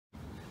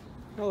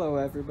Hello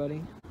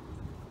everybody,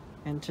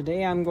 and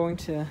today I'm going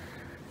to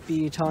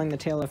be telling the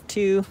tale of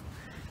two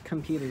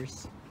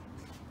computers.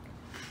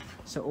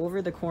 So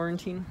over the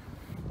quarantine,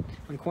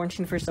 when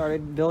quarantine first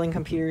started, building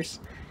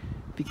computers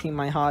became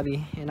my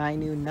hobby, and I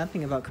knew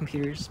nothing about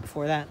computers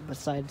before that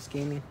besides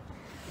gaming,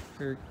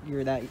 or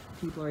that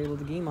people are able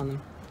to game on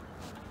them.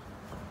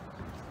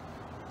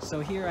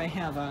 So here I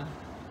have a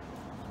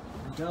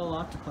Dell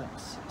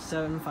Optiplex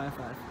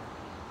 755.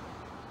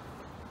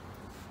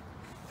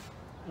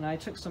 And I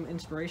took some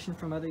inspiration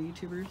from other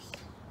YouTubers.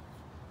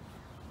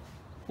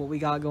 What we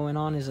got going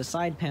on is a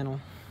side panel.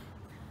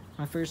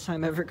 My first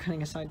time ever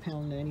cutting a side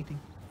panel into anything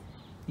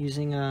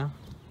using a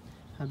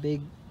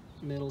big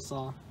metal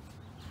saw.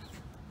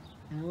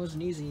 And it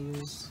wasn't easy. It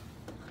was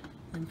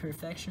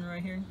imperfection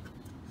right here.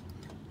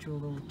 Drew a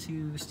little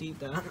too steep.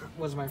 That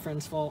was my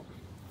friend's fault.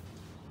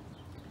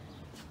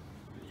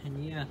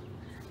 And yeah,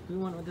 we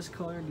went with this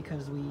color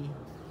because we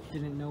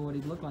didn't know what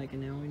he'd look like,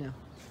 and now we know.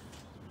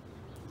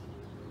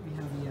 We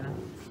have the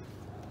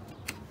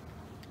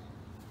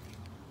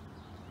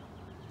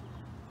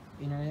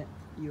internet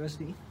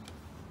USB.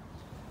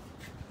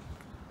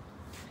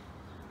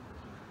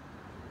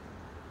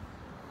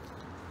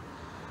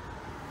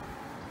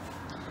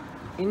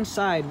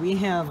 Inside we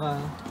have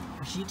a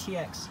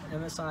GTX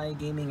MSI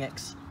Gaming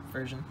X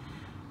version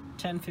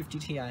 1050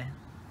 Ti.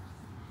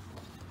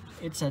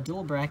 It's a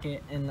dual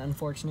bracket, and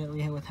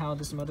unfortunately with how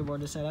this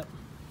motherboard is set up,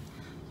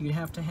 you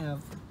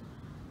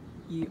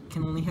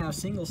can only have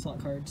single slot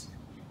cards.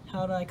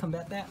 How did I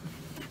combat that?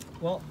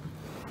 Well,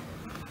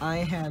 I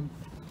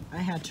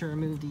had to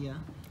remove the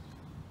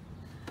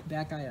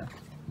back IO.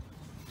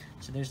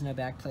 So there's no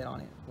back plate on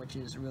it, which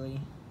is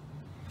really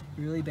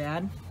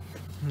bad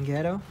and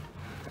ghetto.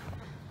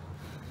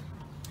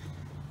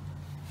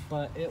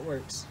 But it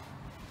works.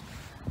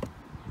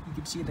 You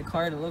can see the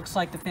card. It looks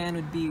like the fan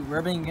would be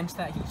rubbing against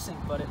that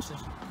heatsink, but it's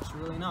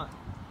really not.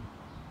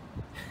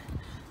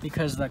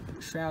 Because the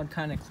shroud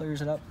kind of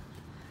clears it up.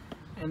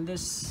 And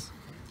this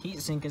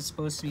heatsink is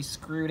supposed to be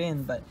screwed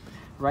in, but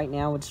right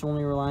now it's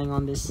only relying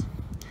on this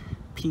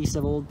piece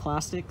of old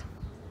plastic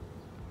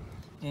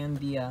and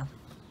the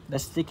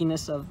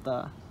stickiness of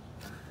the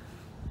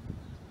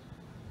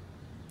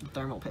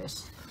thermal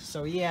paste.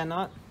 So yeah,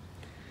 not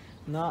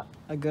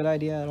a good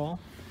idea at all,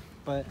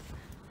 but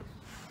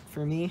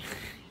for me,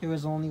 it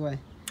was the only way.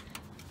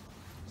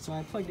 So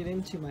I plugged it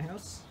into my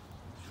house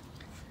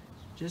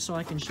just so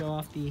I can show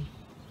off the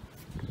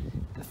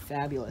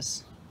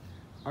fabulous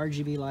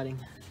RGB lighting.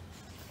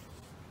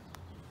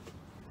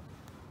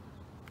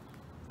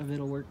 If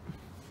it'll work.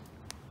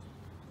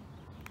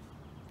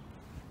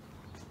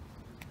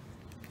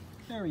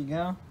 There we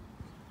go.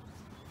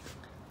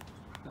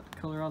 Got the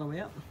color all the way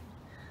up.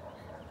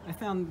 I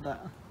found the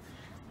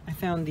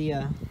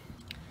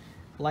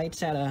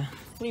lights at a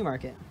flea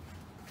market.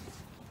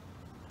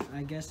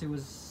 I guess it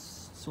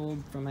was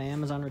sold from my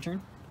Amazon return.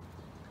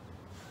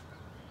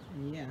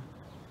 And yeah.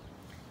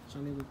 So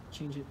I'm able to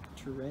change it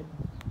to red.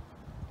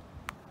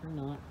 Or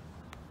not.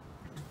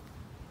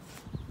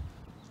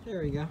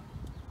 There we go.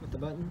 With the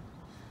button.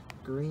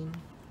 Green.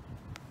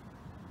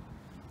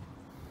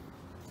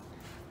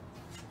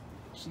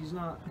 She's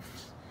not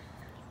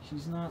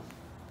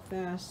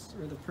fast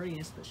or the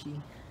prettiest, but she's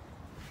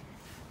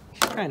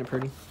kind of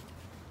pretty.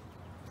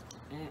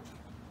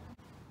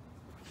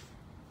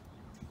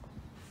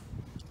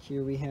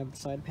 Here we have the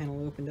side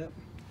panel opened up.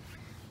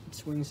 It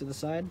swings to the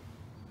side.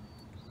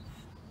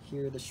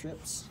 Here are the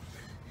strips.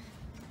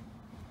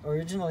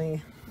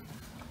 Originally,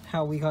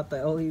 how we got the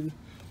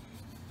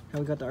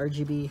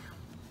RGB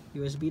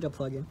USB to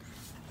plug in,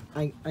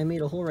 I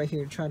made a hole right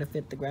here to try to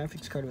fit the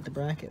graphics card with the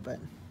bracket, but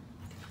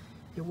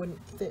it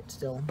wouldn't fit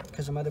still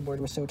because the motherboard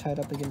was so tied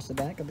up against the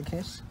back of the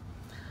case.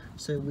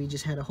 So we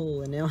just had a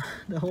hole, and now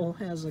the hole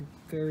has a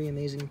very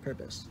amazing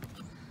purpose.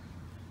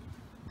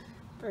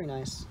 Very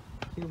nice.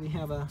 Here we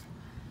have a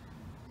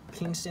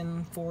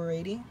Kingston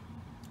 480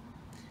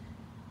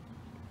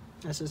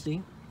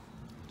 SSD.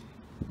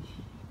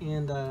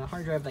 And the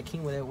hard drive that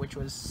came with it, which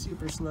was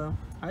super slow.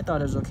 I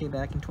thought it was okay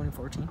back in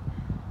 2014.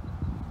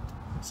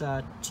 It's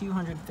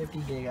 250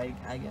 gig,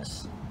 I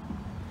guess.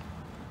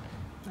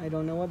 I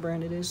don't know what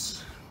brand it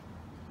is.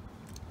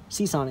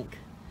 Seasonic.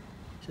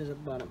 Says at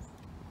the bottom.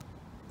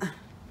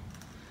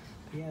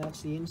 Yeah,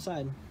 that's the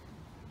inside.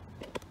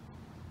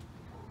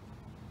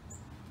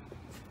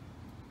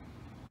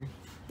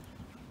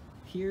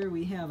 Here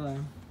we have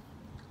a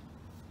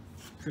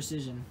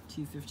Precision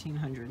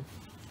T1500.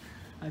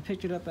 I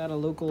picked it up at a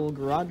local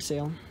garage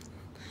sale.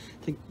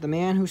 The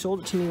man who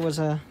sold it to me was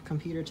a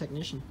computer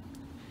technician.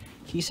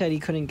 He said he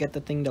couldn't get the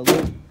thing to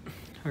load,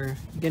 or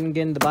didn't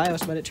get in the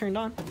BIOS, but it turned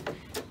on.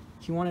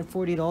 He wanted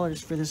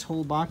 $40 for this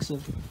whole box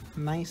of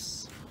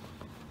mice.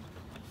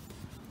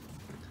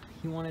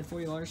 He wanted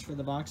 $40 for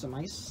the box of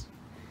mice.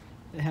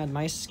 It had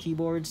mice,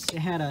 keyboards. It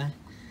had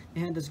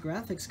this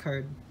graphics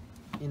card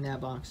in that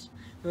box.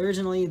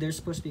 Originally, there's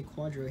supposed to be a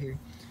Quadro here.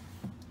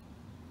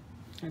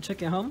 I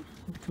took it home.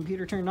 The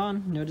computer turned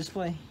on. No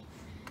display.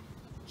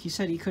 He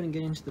said he couldn't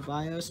get into the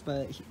BIOS,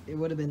 but it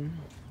would have been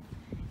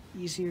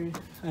easier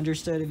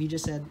understood if you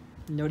just said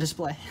no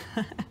display.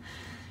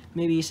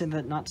 Maybe you said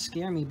that not to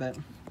scare me, but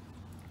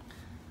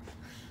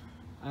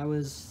I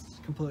was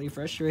completely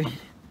frustrated.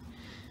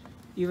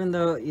 Even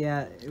though,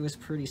 yeah, it was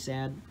pretty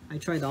sad. I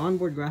tried the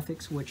onboard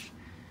graphics, which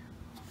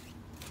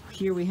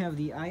here we have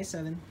the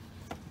i7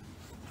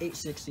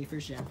 860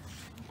 first gen.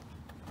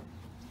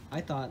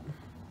 I thought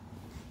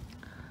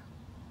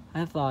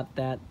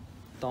that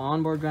the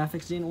onboard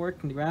graphics didn't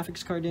work and the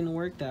graphics card didn't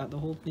work, that the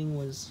whole thing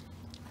was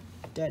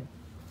dead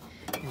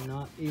and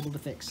not able to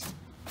fix.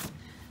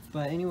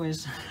 But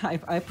anyways,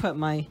 I put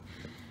my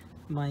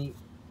AMD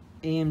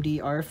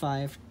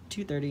R5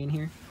 230 in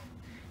here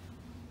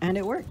and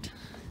it worked.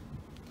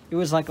 It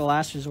was like a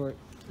last resort,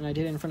 and I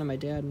did it in front of my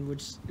dad, and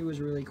it was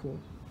really cool.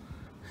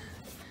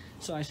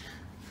 So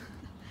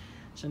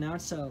now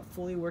it's a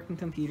fully working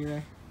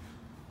computer.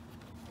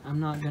 I'm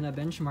not gonna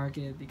benchmark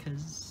it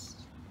because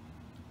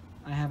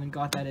I haven't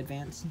got that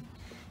advanced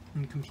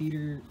in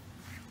computer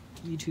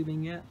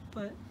YouTubing yet,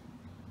 but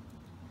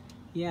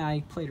yeah,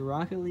 I played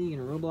Rocket League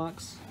and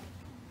Roblox.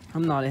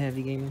 I'm not a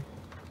heavy gamer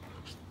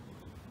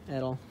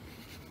at all.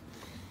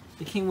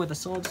 It came with a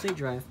solid state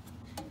drive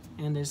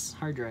and this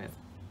hard drive.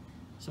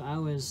 So I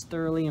was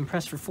thoroughly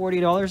impressed. For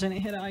 $40 and it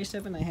hit an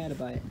i7, I had to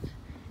buy it.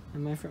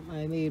 And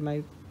I made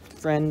my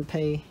friend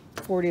pay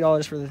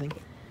 $40 for the thing.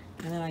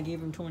 And then I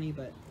gave him 20,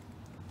 but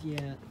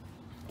yeah,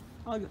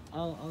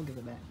 I'll give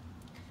it back.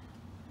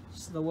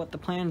 So what the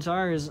plans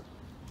are is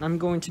I'm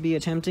going to be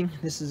attempting,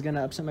 this is going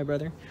to upset my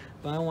brother,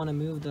 but I want to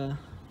move the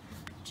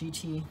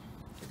GTX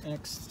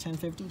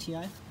 1050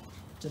 Ti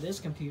to this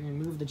computer and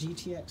move the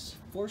GTX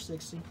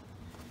 460,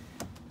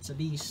 it's a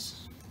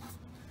beast,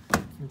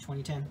 from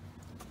 2010,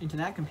 into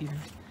that computer.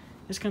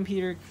 This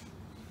computer,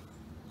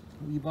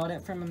 we bought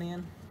it from a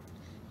man.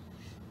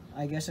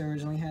 I guess it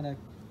originally had a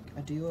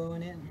Duo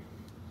in it,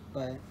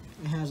 but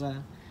it has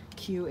a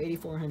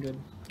Q8400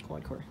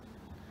 quad core.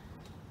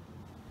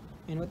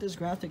 And with this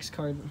graphics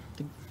card,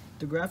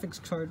 the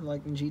graphics card,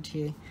 like in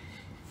GTA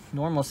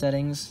normal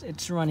settings,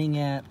 it's running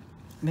at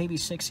maybe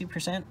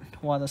 60%,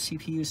 while the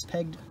CPU is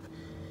pegged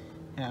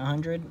at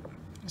 100.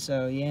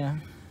 So yeah,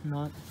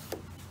 not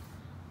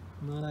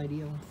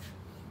ideal.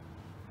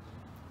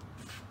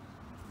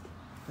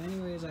 But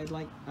anyways,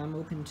 I'm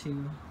open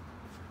to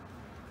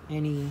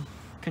any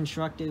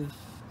constructive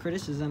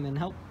criticism and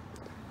help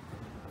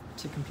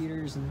to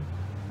computers, and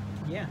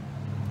yeah.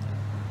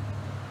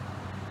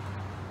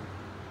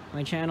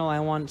 My channel, I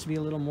want it to be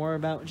a little more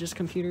about just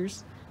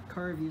computers.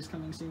 Car reviews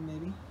coming soon,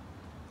 maybe.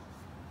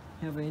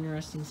 Have an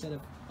interesting set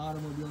of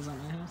automobiles at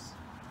my house.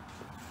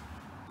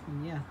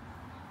 And yeah.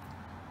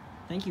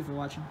 Thank you for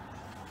watching.